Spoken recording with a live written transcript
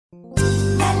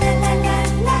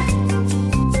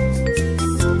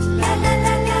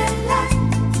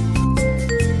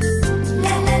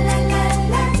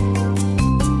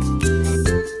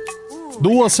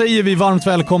Då säger vi varmt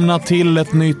välkomna till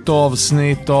ett nytt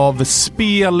avsnitt av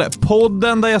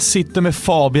Spelpodden där jag sitter med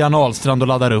Fabian Ahlstrand och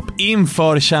laddar upp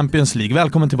inför Champions League.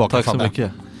 Välkommen tillbaka. Tack så Fabian.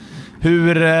 mycket.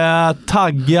 Hur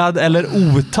taggad eller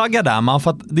otaggad är man?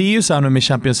 För att det är ju så här nu med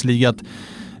Champions League att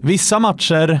vissa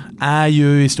matcher är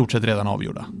ju i stort sett redan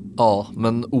avgjorda. Ja,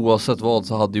 men oavsett vad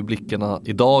så hade ju blickarna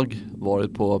idag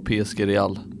varit på PSG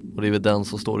Real. Och det är väl den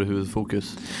som står i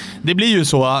huvudfokus. Det blir ju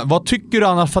så. Vad tycker du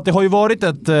annars? För att det har ju varit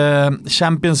ett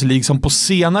Champions League som på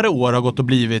senare år har gått och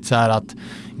blivit så här att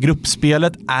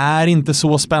gruppspelet är inte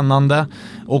så spännande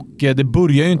och det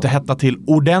börjar ju inte hetta till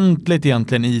ordentligt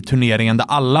egentligen i turneringen där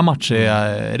alla matcher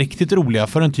är riktigt roliga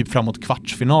för en typ framåt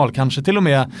kvartsfinal, kanske till och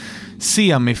med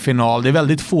semifinal. Det är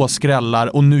väldigt få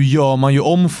skrällar och nu gör man ju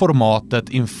om formatet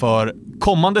inför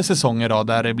kommande säsonger då,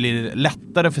 där det blir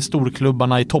lättare för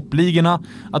storklubbarna i toppligorna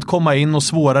att komma in och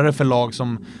svårare för lag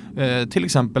som till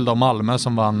exempel då Malmö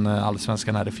som vann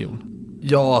allsvenskan här i fjol.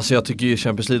 Ja, alltså jag tycker ju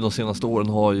Champions League de senaste åren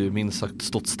har ju minst sagt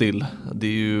stått still. Det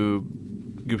är ju,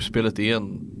 gruppspelet är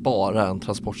bara en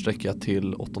transportsträcka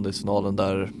till åttondelsfinalen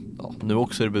där nu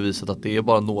också är det bevisat att det är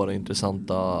bara några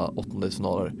intressanta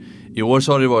åttondelsfinaler. I år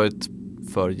så har det varit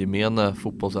för gemene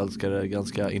fotbollsälskare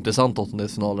ganska intressant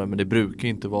åttondelsfinaler, men det brukar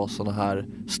inte vara såna här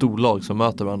storlag som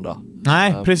möter varandra.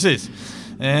 Nej, precis.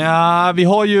 Vi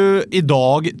har ju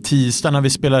idag, tisdag när vi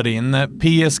spelar in,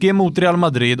 PSG mot Real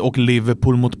Madrid och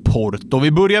Liverpool mot Porto.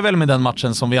 Vi börjar väl med den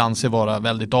matchen som vi anser vara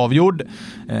väldigt avgjord.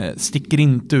 Sticker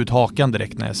inte ut hakan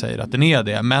direkt när jag säger att den är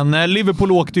det. Men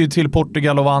Liverpool åkte ju till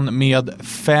Portugal och vann med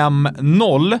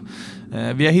 5-0.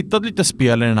 Vi har hittat lite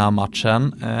spel i den här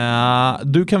matchen.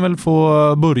 Du kan väl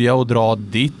få börja och dra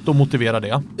ditt och motivera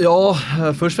det. Ja,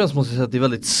 först och främst måste jag säga att det är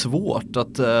väldigt svårt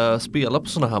att spela på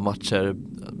såna här matcher.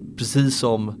 Precis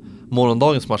som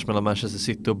morgondagens match mellan Manchester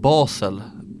City och Basel.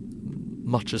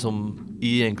 Matcher som är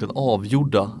egentligen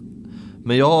avgjorda.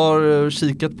 Men jag har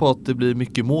kikat på att det blir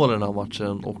mycket mål i den här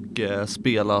matchen och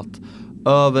spelat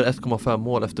över 1,5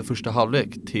 mål efter första halvlek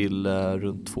till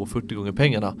runt 2,40 gånger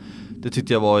pengarna. Det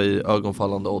tyckte jag var i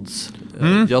ögonfallande odds.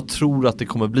 Jag tror att det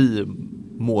kommer bli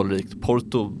målrikt.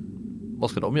 Porto, vad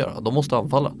ska de göra? De måste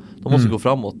anfalla. De måste gå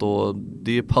framåt och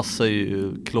det passar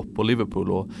ju Klopp och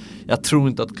Liverpool. Och jag tror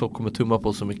inte att Klopp kommer tumma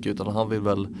på så mycket utan han vill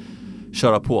väl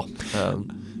köra på.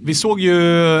 Vi såg ju,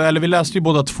 eller vi läste ju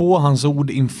båda två hans ord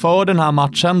inför den här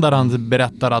matchen där han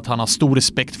berättar att han har stor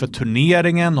respekt för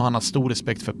turneringen och han har stor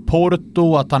respekt för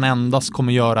Porto, att han endast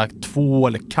kommer göra 2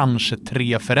 eller kanske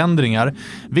 3 förändringar,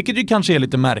 vilket ju kanske är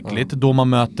lite märkligt då man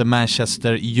möter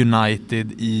Manchester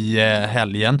United i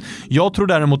helgen. Jag tror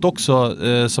däremot också,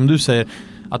 som du säger,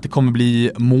 att det kommer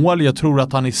bli mål. Jag tror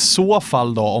att han i så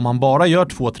fall då, om han bara gör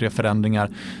 2-3 förändringar,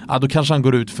 då kanske han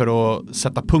går ut för att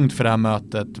sätta punkt för det här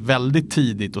mötet väldigt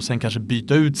tidigt och sen kanske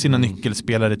byta ut sina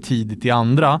nyckelspelare tidigt i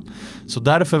andra. Så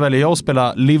därför väljer jag att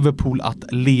spela Liverpool att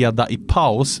leda i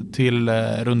paus till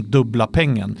runt dubbla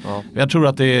pengen. Ja. Jag tror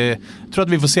att vi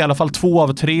får se i alla fall 2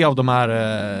 av 3 av de här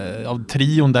av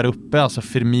trion där uppe, alltså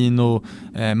Firmino,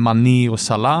 Mané och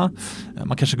Salah.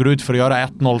 Man kanske går ut för att göra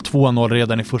 1-0, 2-0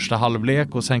 redan i första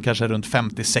halvlek och sen kanske runt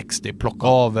 50-60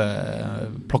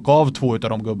 plocka av 2 av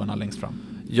de gubbarna längst fram.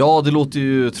 Ja, det låter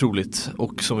ju troligt.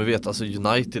 Och som vi vet, alltså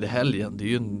United i helgen, det är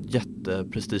ju en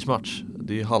jätteprestigematch.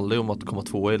 Det handlar ju om att komma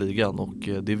 2 i ligan och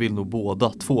det vill nog båda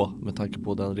 2 med tanke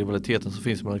på den rivaliteten som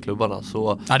finns mellan klubbarna.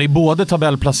 Så ja, det är både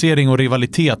tabellplacering och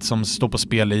rivalitet som står på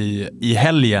spel i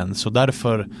helgen, så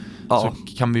därför så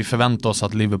kan vi förvänta oss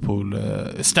att Liverpool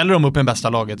ställer de upp i bästa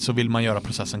laget så vill man göra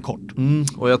processen kort.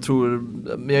 Och jag tror,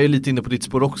 men jag är lite inne på ditt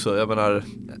spår också. Jag menar,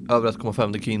 över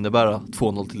 1,5 det kan innebära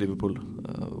 2-0 till Liverpool.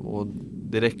 Och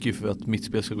det räcker ju för att mitt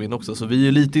spel ska gå in också. Så vi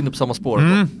är lite inne på samma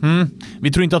spår.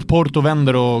 Vi tror inte att Porto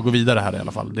vänder och går vidare här i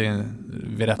alla fall. Det är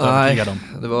vi rätt övertygade om.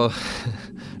 Det var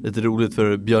lite roligt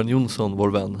för Björn Jonsson,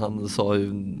 vår vän. Han sa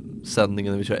i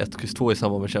sändningen när vi kör 1-2 i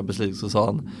samband med Champions League, så sa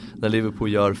han när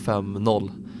Liverpool gör 5-0,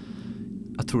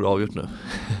 jag tror det är avgjort nu.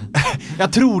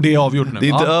 Jag tror det är avgjort nu. Det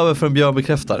är inte över förrän Björn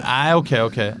bekräftar. Nej,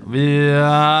 okej. Vi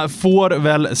får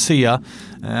väl se.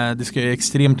 Det ska ju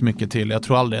extremt mycket till. Jag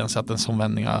tror aldrig ens att en sån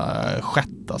vändning har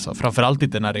skett. Alltså. Framförallt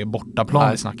inte när det är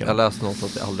bortaplan vi snackar om. Jag läste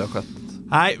någonstans att det aldrig har skett.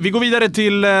 Nej, vi går vidare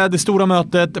till det stora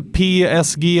mötet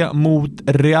PSG mot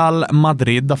Real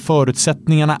Madrid, där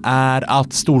förutsättningarna är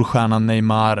att storstjärnan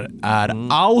Neymar är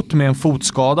out med en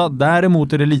fotskada.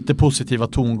 Däremot är det lite positiva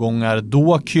tongångar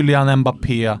då Kylian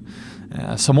Mbappé,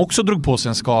 som också drog på sig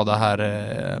en skada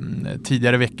här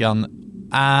tidigare i veckan,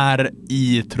 är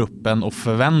i truppen och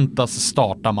förväntas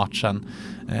starta matchen.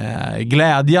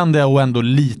 Glädjande och ändå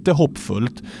lite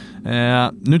hoppfullt.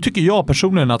 Nu tycker jag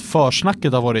personligen att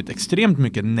försnacket har varit extremt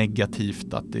mycket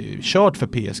negativt, att det är kört för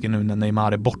PSG nu när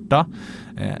Neymar är borta.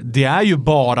 Det är ju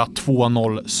bara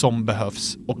 2-0 som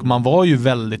behövs, och man var ju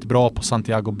väldigt bra på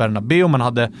Santiago Bernabéu. Man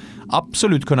hade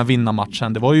absolut kunnat vinna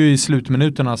matchen. Det var ju i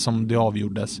slutminuterna som det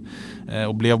avgjordes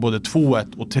och blev både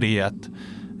 2-1 och 3-1.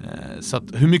 Så att,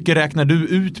 hur mycket räknar du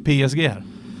ut PSG här?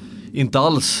 Inte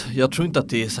alls. Jag tror inte att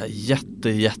det är så här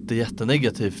jätte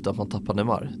negativt att man tappar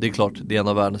Neymar. Det är klart, det är en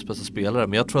av världens bästa spelare,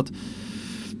 men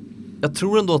jag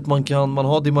tror ändå att man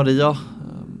har Di Maria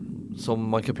som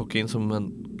man kan plocka in som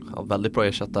en väldigt bra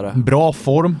ersättare. Bra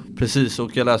form. Precis,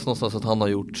 och jag läste någonstans att han har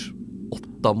gjort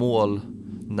 8 mål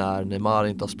när Neymar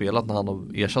inte har spelat, när han har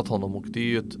ersatt honom, och det är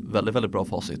ju ett väldigt, väldigt bra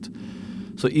facit.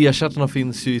 Så ersättarna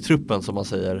finns ju i truppen, som man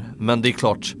säger. Men det är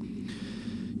klart,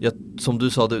 som du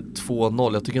sa, det är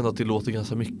 2-0. Jag tycker ändå att det låter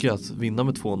ganska mycket att vinna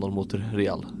med 2-0 mot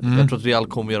Real. Jag tror att Real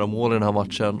kommer göra mål i den här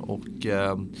matchen, och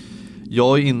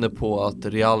jag är inne på att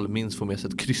Real minst får med sig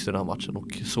ett kryss i den här matchen, och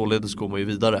således går man ju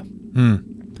vidare.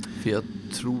 För jag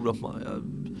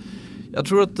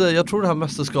tror att jag tror den här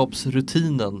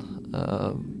mästerskapsrutinen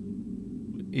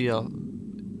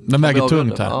den väger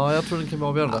tungt här. Ja, jag tror den kan vara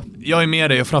avgörande. Jag är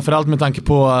med dig, och framförallt med tanke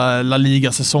på La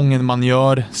Liga-säsongen man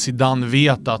gör. Zidane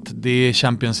vet att det är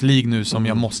Champions League nu som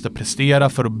jag måste prestera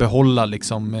för att behålla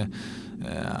liksom,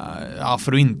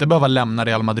 för att inte behöva lämna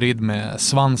Real Madrid med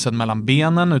svansen mellan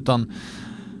benen, utan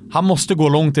han måste gå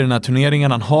långt i den här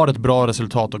turneringen. Han har ett bra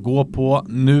resultat att gå på.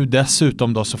 Nu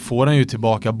dessutom då så får han ju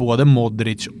tillbaka både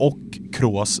Modric och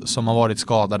Kroos som har varit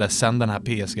skadade sedan den här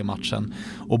PSG-matchen.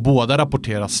 Och båda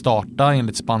rapporteras starta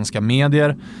enligt spanska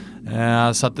medier.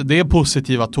 Så att det är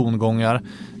positiva tongångar.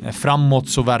 Framåt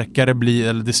så verkar det bli,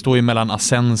 eller det står ju mellan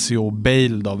Asensio och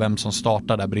Bale då, vem som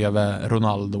startar där bredvid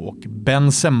Ronaldo och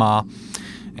Benzema.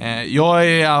 Jag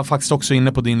är faktiskt också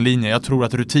inne på din linje. Jag tror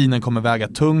att rutinen kommer väga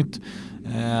tungt.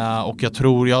 Och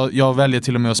jag väljer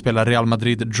till och med att spela Real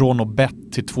Madrid draw no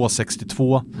bet till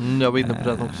 2,62. Jag var inne på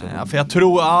den också. För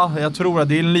jag tror att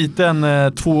det är en liten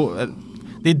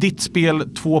det är ditt spel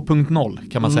 2.0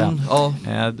 kan man säga. Ja.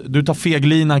 Du tar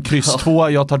feglinan kryss 2,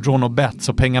 jag tar draw no bet,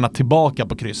 så pengarna tillbaka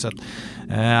på krysset.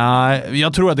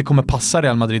 Jag tror att det kommer passa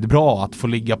Real Madrid bra att få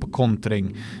ligga på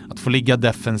kontring, att få ligga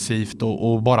defensivt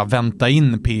och bara vänta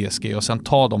in PSG och sen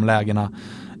ta de lägena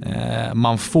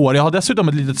man får. Jag har dessutom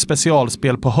ett litet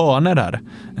specialspel på hörner där.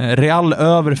 Real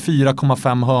över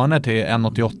 4,5 hörner till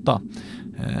 1,88.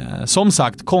 Som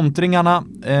sagt, kontringarna,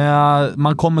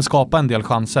 man kommer skapa en del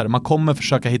chanser. Man kommer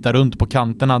försöka hitta runt på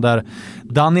kanterna där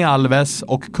Dani Alves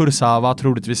och Kurzawa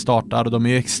troligtvis startar, och de är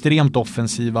ju extremt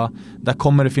offensiva. Där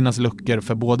kommer det finnas luckor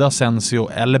för både Asensio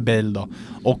eller Bale då,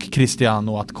 och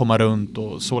Cristiano att komma runt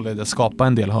och således skapa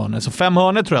en del hörner. Så 5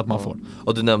 hörner tror jag att man får.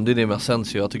 Och du nämnde det med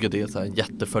Asensio. Jag tycker att det är en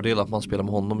jättefördel att man spelar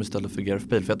med honom istället för Gareth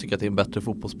Bale, för jag tycker att det är en bättre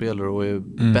fotbollsspelare och är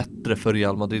bättre för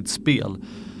Real Madrids spel.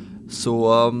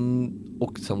 Så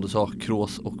och som du sa,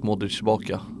 Kroos och Modric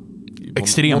tillbaka.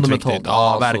 Extremt viktigt,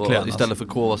 ja verkligen. Istället för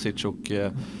Kovacic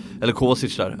eller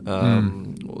Kovacic där.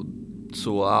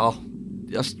 Så ja,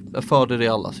 jag förde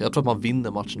Real alltså. Jag tror att man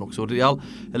vinner matchen också. Real,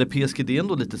 eller PSG, det är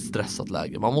ändå lite stressat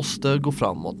läge. Man måste gå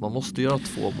framåt, man måste göra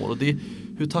 2 mål. Och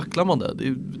hur tacklar man det?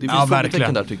 Det finns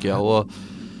frågetecken där tycker jag. Och,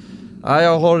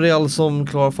 jag har Real som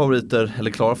klara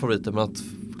favoriter, men att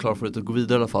klara för att gå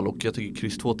vidare i alla fall, och jag tycker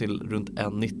kryss 2 till runt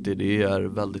 1,90, det är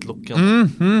väldigt lockande.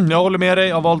 Jag håller med dig,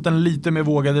 jag har valt den lite mer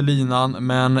vågade linan,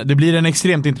 men det blir en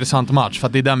extremt intressant match för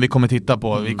att det är den vi kommer titta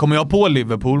på. Vi kommer ju ha på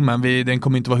Liverpool, men den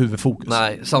kommer inte vara huvudfokus.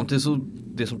 Nej, samtidigt så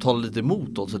det som talar lite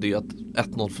emot alltså, det är att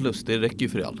 1-0 förlust, det räcker ju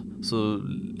för Real. Så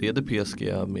leder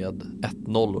PSG med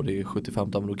 1-0 och det är 75,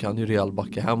 men då kan ju Real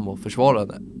backa hem och försvara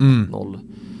 1-0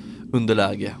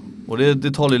 underläge. Och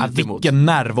det talar ju lite emot. Vilken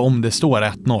nerv om det står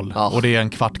 1-0 och det är en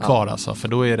kvart kvar alltså, för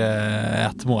då är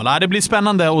det 1 mål. Det blir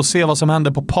spännande att se vad som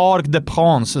händer på Parc des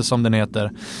Princes som den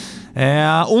heter.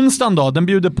 Onsdagen då, den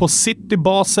bjuder på City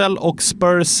Basel och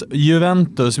Spurs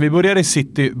Juventus. Vi börjar i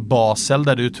City Basel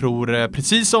där du tror,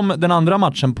 precis som den andra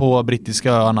matchen på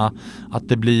brittiska öarna, att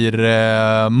det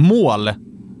blir mål.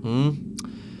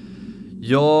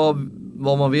 Ja,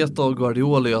 vad man vet av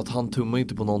Guardiola är att han tummar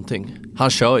inte på någonting. Han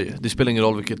kör ju. Det spelar ingen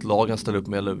roll vilket lag han ställer upp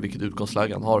med eller vilket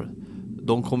utgångsläge han har.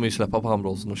 De kommer ju släppa på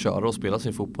handbromsen och köra och spela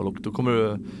sin fotboll, och då kommer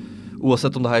det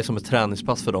oavsett om det här är som ett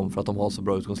träningspass för dem för att de har så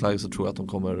bra utgångsläge, så tror jag att de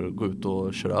kommer gå ut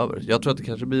och köra över. Jag tror att det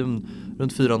kanske blir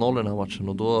runt 4-0 i den här matchen,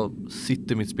 och då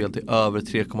sitter mitt spel till över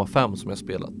 3,5 som jag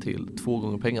spelat till 2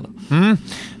 gånger pengarna.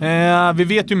 Vi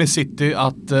vet ju med City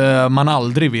att man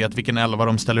aldrig vet vilken elva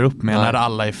de ställer upp med när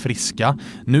alla är friska.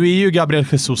 Nu är ju Gabriel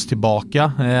Jesus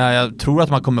tillbaka. Jag tror att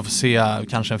man kommer få se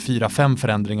kanske en 4-5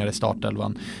 förändringar i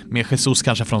startelvan. Med Jesus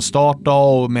kanske från start då,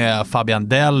 och med Fabian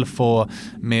Delph och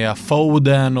med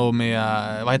Foden och med,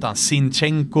 vad heter han,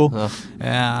 Sinchenko.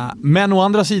 Men å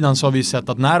andra sidan så har vi sett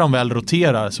att när de väl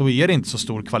roterar så är det inte så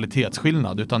stor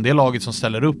kvalitetsskillnad, utan det laget som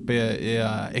ställer upp är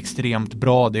extremt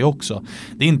bra det också.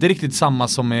 Det är inte riktigt samma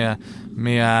som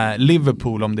med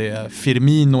Liverpool om det är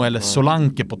Firmino eller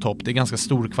Solanke på topp. Det är ganska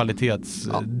stor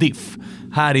kvalitetsdiff.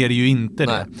 Här är det ju inte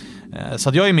det. Så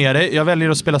att jag är med dig. Jag väljer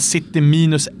att spela City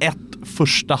 -1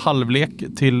 första halvlek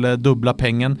till dubbla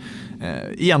pengen.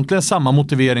 Egentligen samma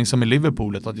motivering som i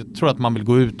Liverpool. Att jag tror att man vill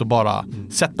gå ut och bara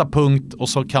sätta punkt, och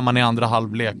så kan man i andra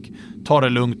halvlek ta det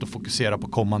lugnt och fokusera på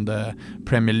kommande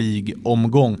Premier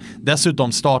League-omgång.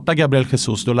 Dessutom startar Gabriel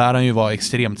Jesus, då lär han ju vara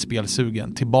extremt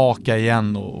spelsugen. Tillbaka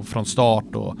igen och från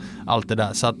start och allt det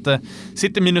där. Så att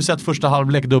City -1 första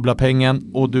halvlek, dubbla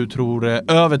pengen, och du tror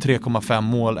över 3,5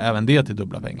 mål, även det till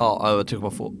dubbla pengen. Ja, över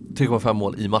 3,5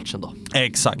 mål i matchen då.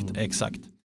 Exakt.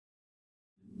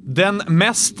 Den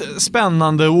mest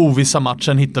spännande och ovissa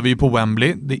matchen hittar vi ju på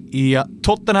Wembley. Det är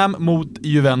Tottenham mot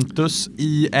Juventus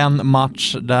i en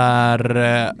match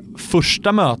där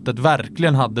första mötet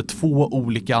verkligen hade 2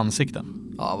 olika ansikten.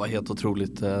 Ja, det var helt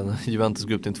otroligt. Juventus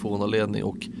går upp till en 2-0-ledning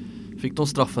och fick de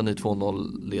straffen i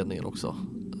 2-0-ledningen också.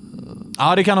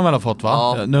 Ja, det kan de väl ha fått,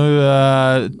 va? Ja.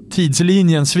 Nu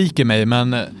tidslinjen sviker mig,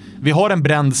 men vi har en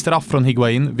bränd straff från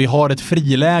Higuain. Vi har ett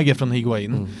friläge från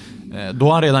Higuain. Då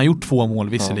har han redan gjort 2 mål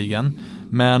visserligen.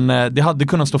 Men det hade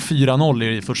kunnat stå 4-0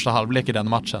 i första halvlek i den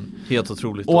matchen. Helt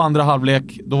otroligt. Och andra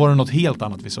halvlek, då var det något helt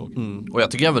annat vi såg. Och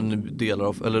jag tycker även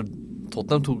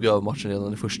Tottenham tog över matchen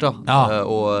redan i första.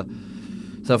 Och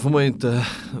sen får man ju inte,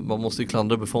 man måste ju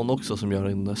klandra Buffon också som gör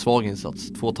en svag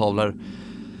insats. 2 tavlor.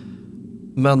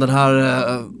 Men den här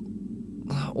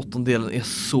åttondelen är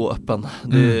så öppen.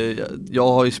 Jag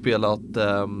har ju spelat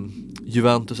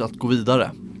Juventus att gå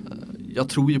vidare. Jag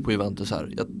tror ju på Juventus här.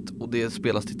 Och det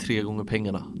spelas till 3 gånger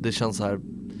pengarna. Det känns så här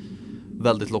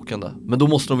väldigt lockande. Men då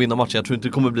måste de vinna matchen. Jag tror inte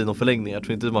det kommer bli någon förlängning. Jag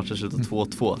tror inte matchen slutar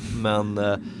 2-2. Men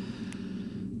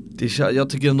jag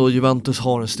tycker ändå Juventus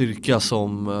har en styrka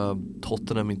som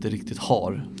Tottenham inte riktigt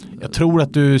har. Jag tror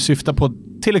att du syftar på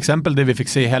till exempel det vi fick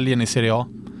se i helgen i Serie A.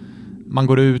 Man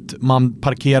går ut, man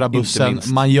parkerar bussen,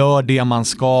 man gör det man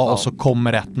ska och så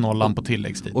kommer 1-0 på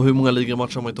tilläggstid. Och hur många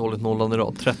ligamatcher har man inte hållit nollan i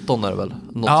rad? 13 är det väl?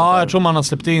 Jag tror man har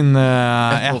släppt in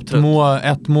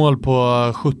ett mål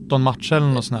på 17 matcher eller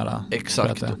något sånt här.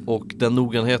 Exakt, och den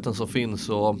noggrannheten som finns,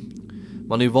 och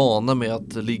man är ju vana med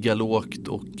att ligga lågt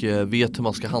och vet hur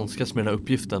man ska handskas med den här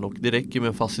uppgiften, och det räcker med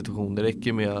en fast situation, det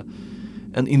räcker med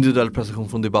en individuell prestation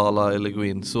från Dybala eller gå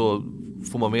in, så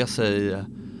får man med sig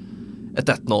ett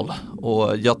 1-0,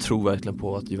 och jag tror verkligen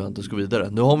på att Juventus går vidare.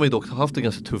 Nu har man ju dock haft det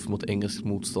ganska tufft mot engelskt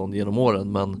motstånd genom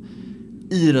åren, men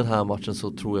i den här matchen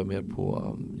så tror jag mer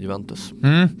på Juventus.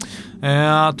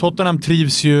 Tottenham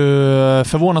trivs ju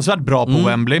förvånansvärt bra på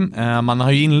Wembley. Man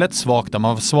har ju inlett svagt där.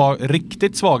 Man var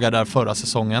riktigt svaga där förra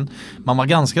säsongen. Man var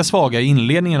ganska svaga i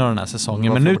inledningen av den här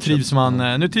säsongen, men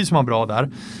nu trivs man bra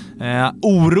där.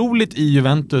 Oroligt i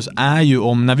Juventus är ju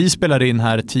om, när vi spelar in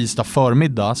här tisdag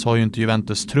förmiddag så har ju inte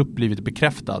Juventus trupp blivit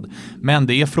bekräftad, men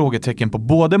det är frågetecken på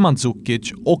både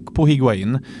Mandzukic och på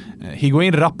Higuain.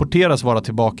 Higuain rapporteras vara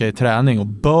tillbaka i träning och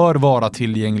bör vara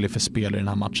tillgänglig för spel i den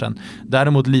här matchen.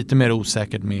 Däremot lite mer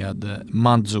osäkert med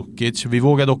Mandzukic. Vi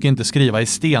vågar dock inte skriva i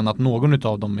sten att någon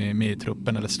av dem är med i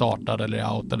truppen eller startar eller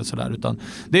är out eller sådär, utan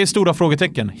det är stora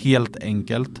frågetecken helt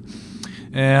enkelt.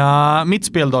 Mitt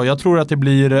spel då, jag tror att det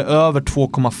blir över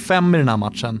 2,5 i den här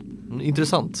matchen.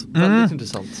 Intressant, väldigt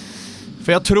intressant.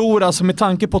 För jag tror, alltså med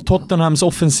tanke på Tottenhams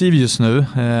offensiv just nu,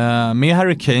 med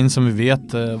Harry Kane som vi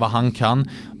vet vad han kan,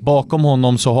 bakom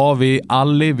honom så har vi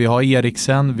Alli, vi har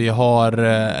Eriksen, vi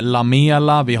har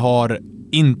Lamela, vi har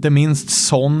inte minst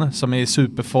Son som är i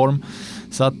superform.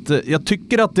 Så att jag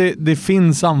tycker att det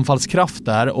finns anfallskraft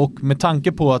där, och med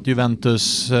tanke på att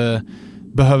Juventus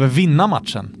behöver vinna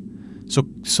matchen,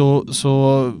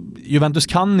 så Juventus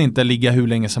kan inte ligga hur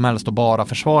länge som helst och bara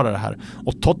försvara det här.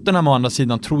 Och Tottenham å andra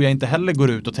sidan tror jag inte heller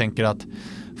går ut och tänker att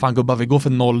fan gubbar, vi går för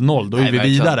 0-0, då är vi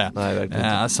vidare.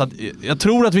 Så att jag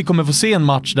tror att vi kommer få se en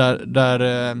match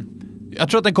där Jag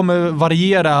tror att det kommer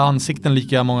variera ansikten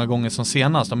lika många gånger som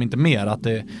senast, om inte mer.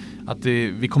 Att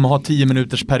vi kommer ha 10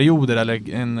 minuters perioder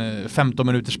eller 15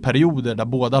 minuters perioder där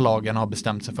båda lagen har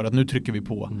bestämt sig för att nu trycker vi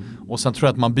på. Och sen tror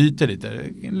jag att man byter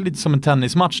lite som en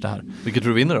tennismatch det här. Vilket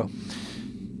tror du vinner då?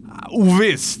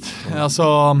 Ovisst.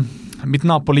 Alltså, mitt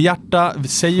Napoli-hjärta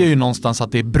säger ju någonstans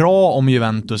att det är bra om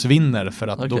Juventus vinner, för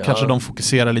att då kanske de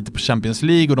fokuserar lite på Champions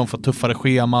League och de får tuffare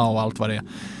schema och allt vad det är.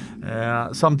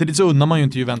 Samtidigt så undrar man ju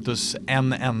inte Juventus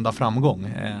en enda framgång.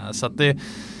 Så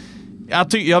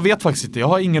att jag vet faktiskt inte, jag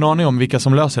har ingen aning om vilka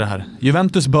som löser det här.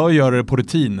 Juventus bör göra det på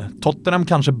rutin. Tottenham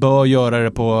kanske bör göra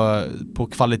det på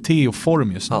kvalitet och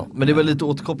form just nu. Ja, men det är väl lite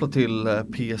återkopplat till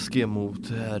PSG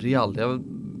mot Real. Jag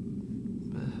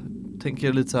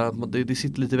tänker lite så här att det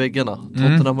sitter lite i väggarna.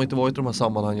 Tottenham har inte varit i de här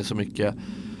sammanhangen så mycket.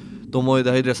 Det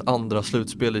här är deras andra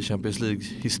slutspel i Champions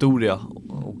League-historia.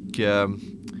 Och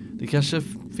det kanske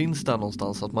finns där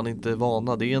någonstans att man inte är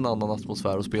vana. Det är en annan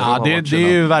atmosfär att spela. Ja, det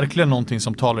är ju verkligen någonting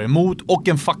som talar emot. Och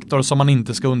en faktor som man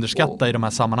inte ska underskatta i de här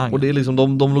sammanhangen. Och det är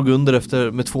liksom, de låg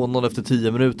under med 2-0 efter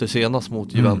 10 minuter senast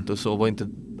mot Juventus och var inte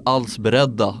alls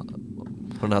beredda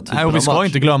på den här typen av match. Och vi ska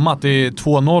inte glömma att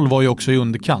 2-0 var ju också i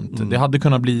underkant. Det hade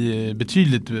kunnat bli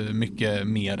betydligt mycket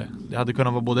mer. Det hade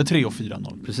kunnat vara både 3 och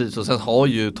 4-0. Precis, och sen har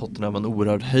ju Tottenham en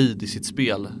oerhörd höjd i sitt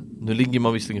spel. Nu ligger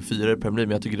man visserligen 4 i Premier League,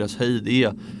 men jag tycker deras höjd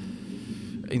är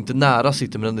inte nära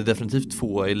City, men den är definitivt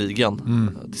 2 i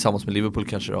ligan. Tillsammans med Liverpool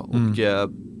kanske då. Och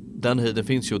den höjden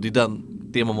finns ju, och det är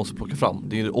det man måste plocka fram.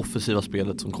 Det är det offensiva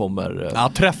spelet som kommer.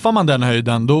 Ja, träffar man den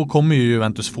höjden, då kommer ju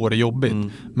Juventus få det jobbigt.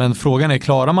 Men frågan är,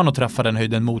 klarar man att träffa den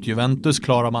höjden mot Juventus?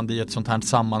 Klarar man det i ett sånt här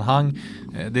sammanhang?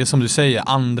 Det är som du säger,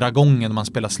 andra gången man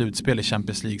spelar slutspel i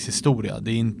Champions Leagues historia.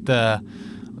 Det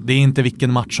är inte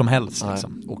vilken match som helst.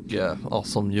 Liksom. Och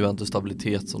som Juventus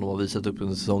stabilitet som de har visat upp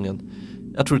under säsongen.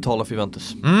 Jag tror det talar för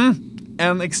Juventus.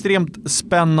 En extremt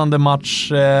spännande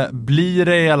match blir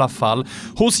det i alla fall.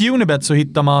 Hos Unibet så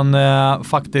hittar man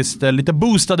faktiskt lite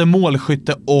boostade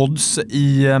målskytte-odds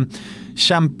i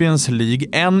Champions League.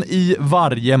 En i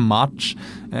varje match.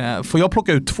 Får jag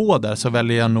plocka ut 2 där så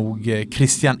väljer jag nog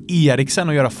Christian Eriksen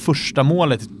att göra första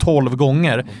målet 12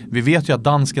 gånger. Vi vet ju att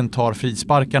dansken tar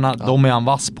frisparkarna. De är han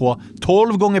vass på.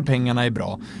 12 gånger pengarna är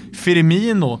bra.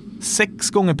 Firmino 6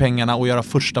 gånger pengarna och göra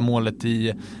första målet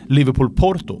i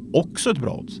Liverpool-Porto. Också ett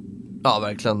bra odds. Ja,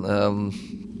 verkligen.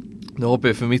 Nu hoppas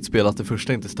jag för mitt spel att det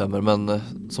första inte stämmer. Men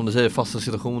som du säger, fasta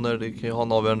situationer, det kan ju ha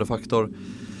en avgörande faktor.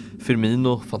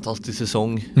 Firmino, fantastisk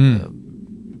säsong.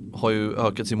 Har ju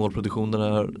ökat sin målproduktion den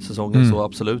här säsongen, så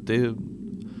absolut, det är ju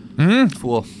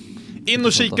 2. In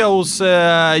och kika hos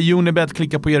Unibet,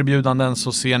 klicka på erbjudanden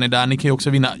så ser ni där. Ni kan ju också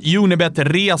vinna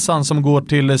Unibet-resan som går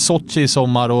till Sochi i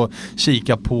sommar och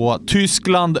kika på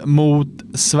Tyskland mot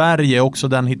Sverige. Också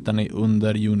den hittar ni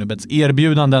under Unibets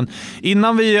erbjudanden.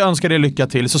 Innan vi önskar er lycka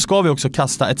till så ska vi också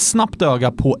kasta ett snabbt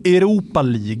öga på Europa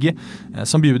League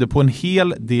som bjuder på en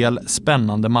hel del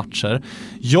spännande matcher.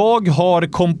 Jag har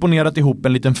komponerat ihop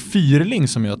en liten fyrling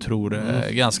som jag tror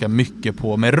ganska mycket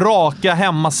på, med raka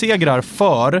hemmasegrar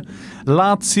för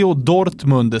Lazio,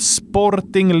 Dortmund,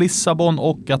 Sporting Lissabon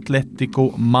och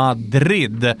Atletico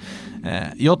Madrid.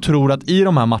 Jag tror att i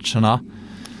de här matcherna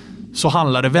så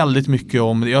handlar det väldigt mycket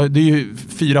om, det är ju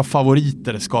 4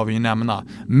 favoriter ska vi ju nämna,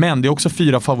 men det är också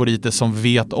 4 favoriter som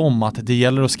vet om att det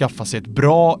gäller att skaffa sig ett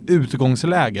bra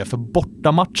utgångsläge, för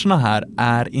bortamatcherna här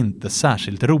är inte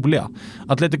särskilt roliga.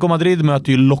 Atletico Madrid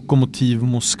möter ju Lokomotiv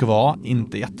Moskva,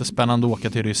 inte jättespännande att åka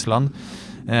till Ryssland.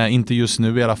 Inte just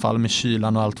nu i alla fall med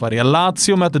kylan och allt vad det är.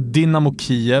 Lazio möter Dynamo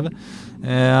Kiev.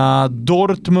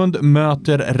 Dortmund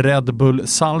möter Red Bull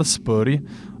Salzburg.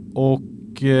 Och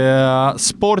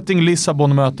Sporting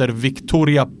Lissabon möter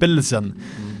Victoria Pilsen.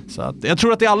 Så att, jag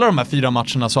tror att i alla de här 4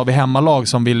 matcherna så har vi hemmalag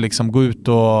som vill liksom gå ut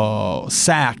och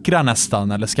säkra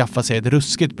nästan, eller skaffa sig ett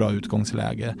ruskigt bra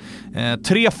utgångsläge.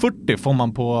 3,40 får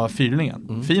man på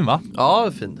fyrlingen. Fin va? Ja,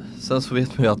 fin. Sen så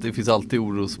vet man ju att det finns alltid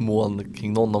orosmoln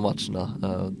kring någon av matcherna.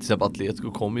 Till exempel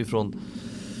Atletico kommer ju från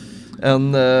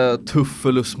en tuff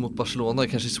förlust mot Barcelona.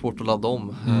 Kanske svårt att ladda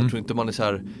om. Jag tror inte man är så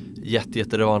här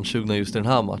jätterevanschsugna just i den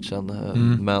här matchen.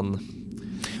 Men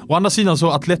å andra sidan så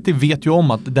Atleti vet ju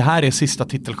om att det här är sista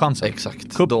titelchansen.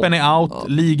 Exakt. Kuppen är out,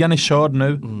 ligan är körd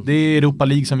nu. Det är Europa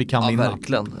League som vi kan vinna.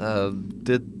 Verkligen.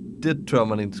 Det tror jag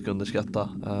man inte ska underskatta.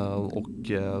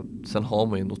 Sen har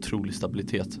man ju en otrolig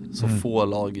stabilitet. Så få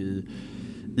lag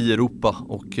i Europa.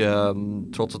 Och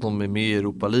trots att de är med i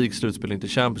Europa League slutspel, inte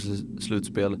Champions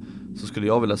slutspel, så skulle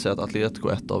jag vilja säga att Atletico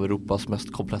är ett av Europas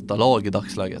mest kompletta lag i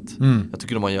dagsläget. Jag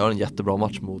tycker att man gör en jättebra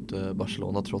match mot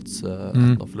Barcelona trots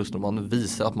ett av förlusterna. Man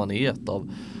visar att man är ett av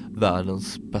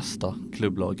världens bästa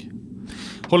klubblag.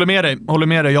 Håller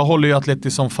med dig. Jag håller ju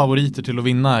Atleti som favoriter till att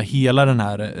vinna hela den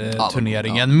här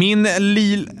turneringen.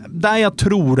 Där jag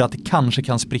tror att det kanske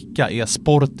kan spricka är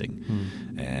Sporting.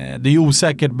 Det är ju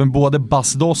osäkert med både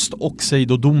Bas Dost och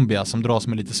Seido Doumbia som dras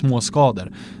med lite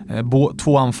småskador.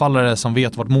 Två anfallare som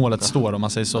vet vart målet står, om man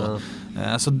säger så.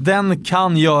 Så den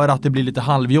kan göra att det blir lite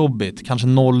halvjobbigt. Kanske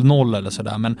 0-0 eller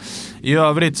sådär. Men i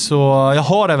övrigt så, jag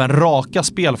har även raka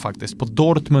spel faktiskt på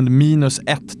Dortmund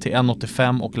 -1 till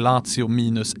 1,85 och Lazio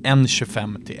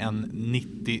 -1,25 till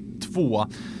 1,92.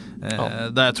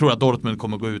 Där jag tror att Dortmund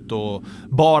kommer gå ut och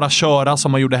bara köra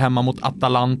som man gjorde hemma mot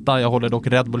Atalanta. Jag håller dock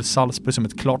Red Bull Salzburg som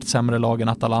ett klart sämre lag än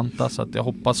Atalanta, så att jag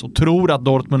hoppas och tror att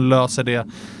Dortmund löser det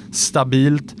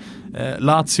stabilt.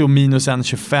 Lazio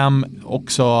 -1,25,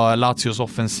 också Lazios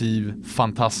offensiv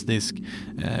fantastisk,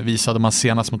 visade man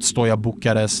senast mot Stoja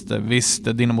Bukarest.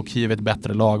 Visst, Dynamo Kiev är ett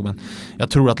bättre lag, men jag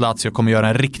tror att Lazio kommer göra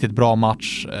en riktigt bra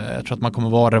match. Jag tror att man kommer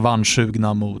vara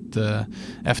revanschsugna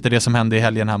efter det som hände i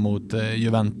helgen här mot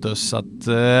Juventus. Så att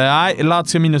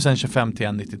Lazio -1,25 till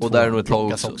 1,92. Och där är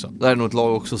nog ett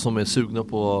lag också som är sugna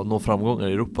på att nå framgångar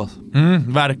i Europa.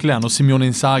 Verkligen, och Simone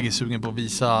Inzaghi är sugen på att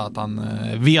visa att han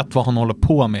vet vad han håller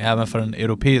på med, även för den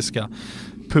europeiska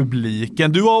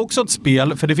publiken. Du har också ett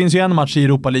spel, för det finns ju en match i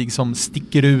Europa League som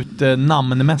sticker ut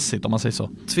namnmässigt, om man säger så.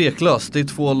 Tveklöst, det är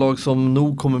två lag som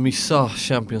nog kommer missa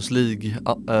Champions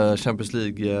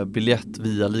League-biljett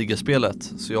via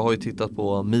ligaspelet. Så jag har ju tittat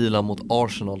på Milan mot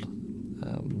Arsenal.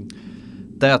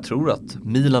 Där jag tror att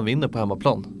Milan vinner på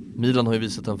hemmaplan. Milan har ju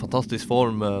visat en fantastisk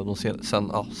form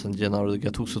sen Gennaro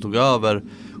Gattuso tog över,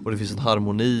 och det finns en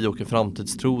harmoni och en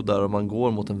framtidstro där, och man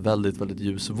går mot en väldigt, väldigt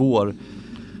ljus vår.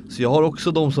 Så jag har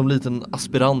också dem som liten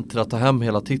aspirant till att ta hem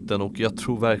hela titeln, och jag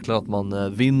tror verkligen att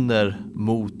man vinner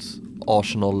mot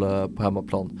Arsenal på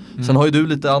hemmaplan. Sen har ju du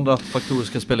lite andra faktorer som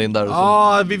ska spela in där.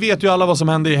 Ja, vi vet ju alla vad som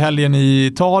hände i helgen i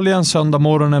Italien.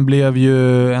 Söndagmorgonen blev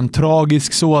ju en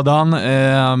tragisk sådan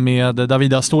med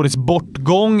Davide Astoris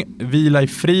bortgång. Vila i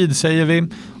frid, säger vi.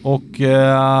 Och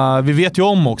vi vet ju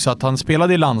om också att han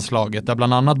spelade i landslaget, där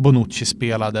bland annat Bonucci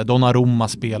spelade, Donnarumma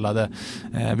spelade.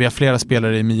 Vi har flera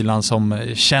spelare i Milan som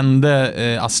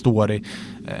kände Astori.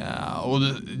 Och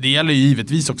det gäller ju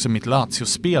givetvis också mitt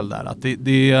Lazio-spel där. Att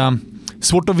det är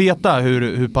svårt att veta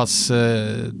hur pass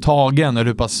tagen eller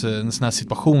hur pass en sån här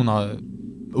situation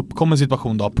uppkommen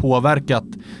situation då har påverkat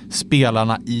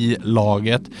spelarna i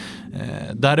laget.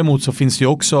 Däremot så finns det ju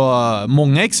också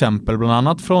många exempel, bland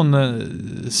annat från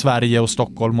Sverige och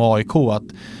Stockholm och AIK, att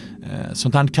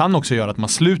sånt här kan också göra att man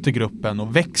sluter gruppen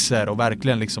och växer och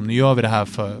verkligen liksom, nu gör vi det här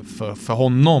för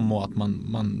honom, och att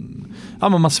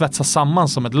man svetsar samman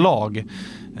som ett lag.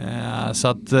 Så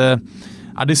att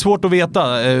det är svårt att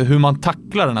veta hur man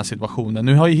tacklar den här situationen.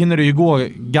 Nu hinner det ju gå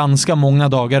ganska många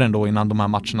dagar ändå innan de här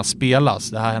matcherna spelas.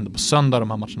 Det här händer på söndag,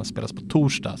 de här matcherna spelas på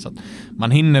torsdag. Så att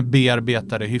man hinner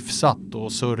bearbeta det hyfsat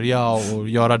och sörja och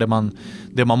göra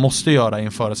det man måste göra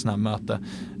inför ett sån här möte.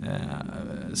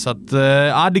 Så att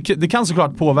det kan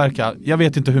såklart påverka. Jag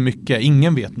vet inte hur mycket,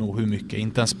 ingen vet nog hur mycket,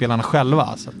 inte ens spelarna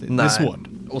själva. Så att det är svårt.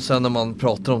 Och sen när man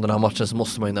pratar om den här matchen så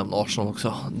måste man ju nämna Arsenal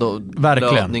också.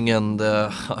 Verkligen. Löpningen,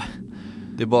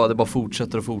 det bara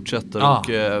fortsätter och fortsätter. Och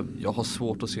jag har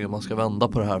svårt att se hur man ska vända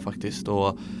på det här faktiskt.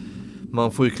 Och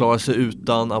man får ju klara sig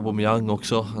utan Aubameyang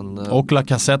också. Och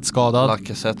Lacazette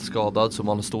skadad, så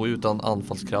man står ju utan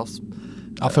anfallskraft.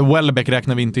 Ja, för Welbeck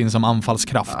räknar vi inte in som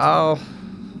anfallskraft.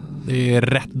 Det är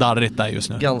rätt darrigt där just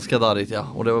nu. Ganska darrigt, ja.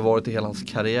 Och det har varit i hela hans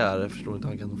karriär. Jag förstår inte,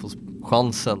 han kan få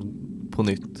chansen på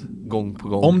nytt, gång på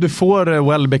gång. Om du får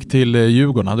Welbeck till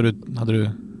Djurgården, hade du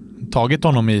tagit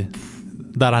honom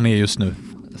där han är just nu?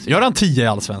 Gör han 10 i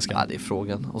Allsvenskan? Ja, det är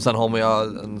frågan. Och sen har man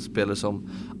ju en spelare som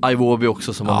Iwobi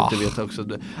också, som man inte vet också.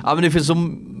 Ja, men det finns så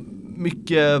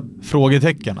mycket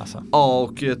frågetecken alltså. Ja,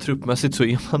 och truppmässigt så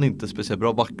är man inte speciellt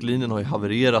bra. Backlinjen har ju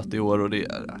havererat i år, och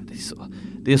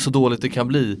det är så dåligt det kan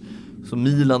bli. Så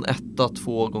Milan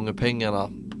 1-2 gånger pengarna.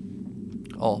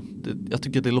 Ja, jag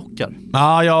tycker att det lockar.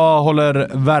 Ja, jag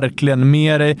håller verkligen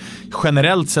med dig.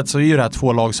 Generellt sett så är ju det här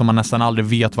två lag som man nästan aldrig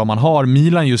vet vad man har.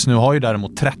 Milan just nu har ju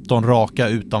däremot 13 raka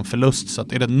utan förlust. Så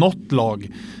att är det något lag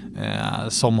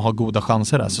som har goda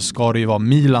chanser där, så ska det ju vara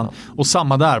Milan. Och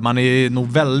samma där, man är nog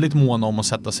väldigt mån om att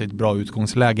sätta sig i ett bra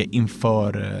utgångsläge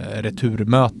inför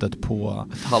returmötet på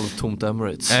ett halvtomt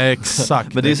Emirates.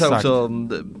 Exakt. Men det är så också,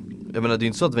 jag menar, det är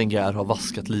inte så att Wenger har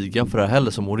vaskat ligan för det här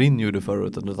heller som Mourinho gjorde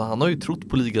förut, utan han har ju trott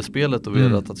på ligaspelet och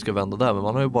velat att det ska vända där, men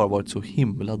man har ju bara varit så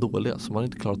himla dåliga så man har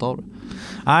inte klarat av det.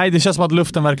 Nej, det känns som att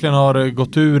luften verkligen har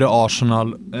gått ur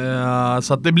Arsenal,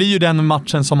 så att det blir ju den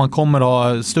matchen som man kommer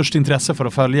ha störst intresse för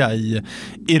att följa i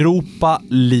Europa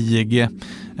League.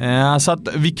 Så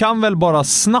att vi kan väl bara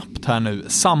snabbt här nu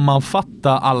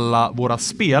sammanfatta alla våra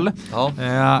spel. Ja.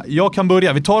 Jag kan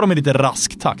börja, vi tar dem i lite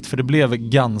rask takt för det blev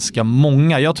ganska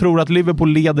många. Jag tror att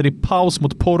Liverpool leder i paus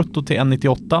mot Porto till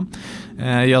 1,98.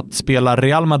 Jag spelar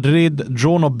Real Madrid,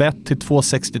 draw och bet till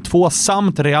 2,62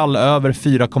 samt Real över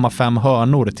 4,5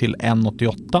 hörnor till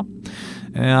 1,88.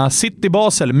 City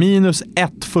Basel minus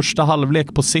 1 första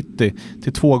halvlek på City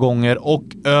till 2 gånger och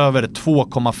över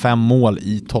 2,5 mål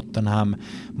i Tottenham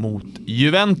mot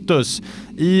Juventus.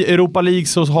 I Europa League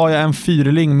så har jag en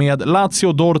fyrling med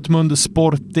Lazio, Dortmund,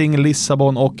 Sporting,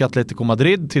 Lissabon och Atletico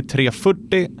Madrid till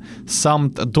 3,40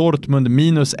 samt Dortmund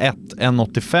minus 1,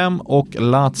 1,85 och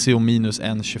Lazio minus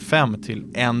 1,25 till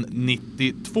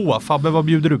 1,92. Fabbe, vad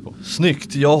bjuder du på?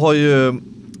 Snyggt, jag har ju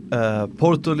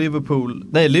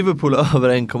Liverpool över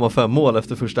 1,5 mål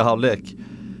efter första halvlek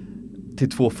till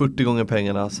 2,40 gånger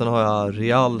pengarna. Sen har jag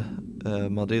Real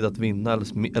Madrid att vinna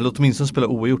eller åtminstone spela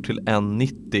oavgjort till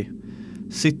 1,90.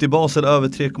 City Basel över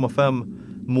 3,5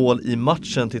 mål i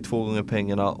matchen till 2 gånger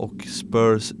pengarna och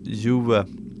Spurs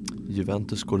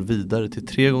Juventus går vidare till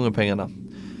 3 gånger pengarna.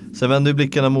 Sen vänder vi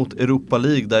blickarna mot Europa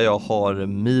League där jag har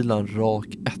Milan rak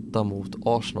 1 mot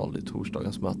Arsenal i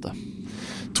torsdagens möte.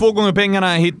 2 gånger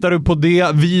pengarna hittar du på det.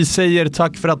 Vi säger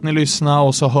tack för att ni lyssnar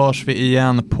och så hörs vi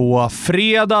igen på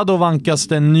fredag. Då vankas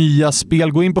det nya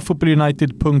spel. Gå in på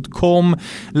footballunited.com,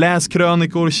 läs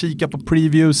krönikor, kika på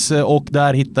previews och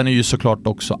där hittar ni ju såklart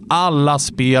också alla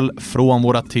spel från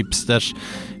våra tipsters.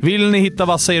 Vill ni hitta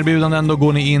vassa erbjudanden då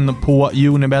går ni in på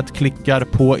Unibet, klickar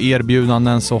på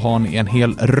erbjudanden så har ni en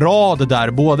hel rad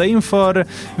där både inför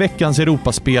veckans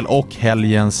Europaspel och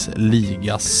helgens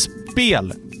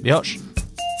ligaspel. Vi hörs!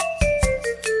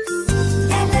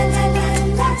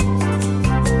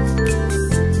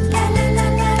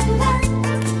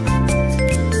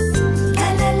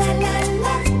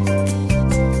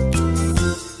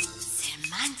 Ser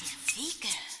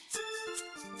magnifique.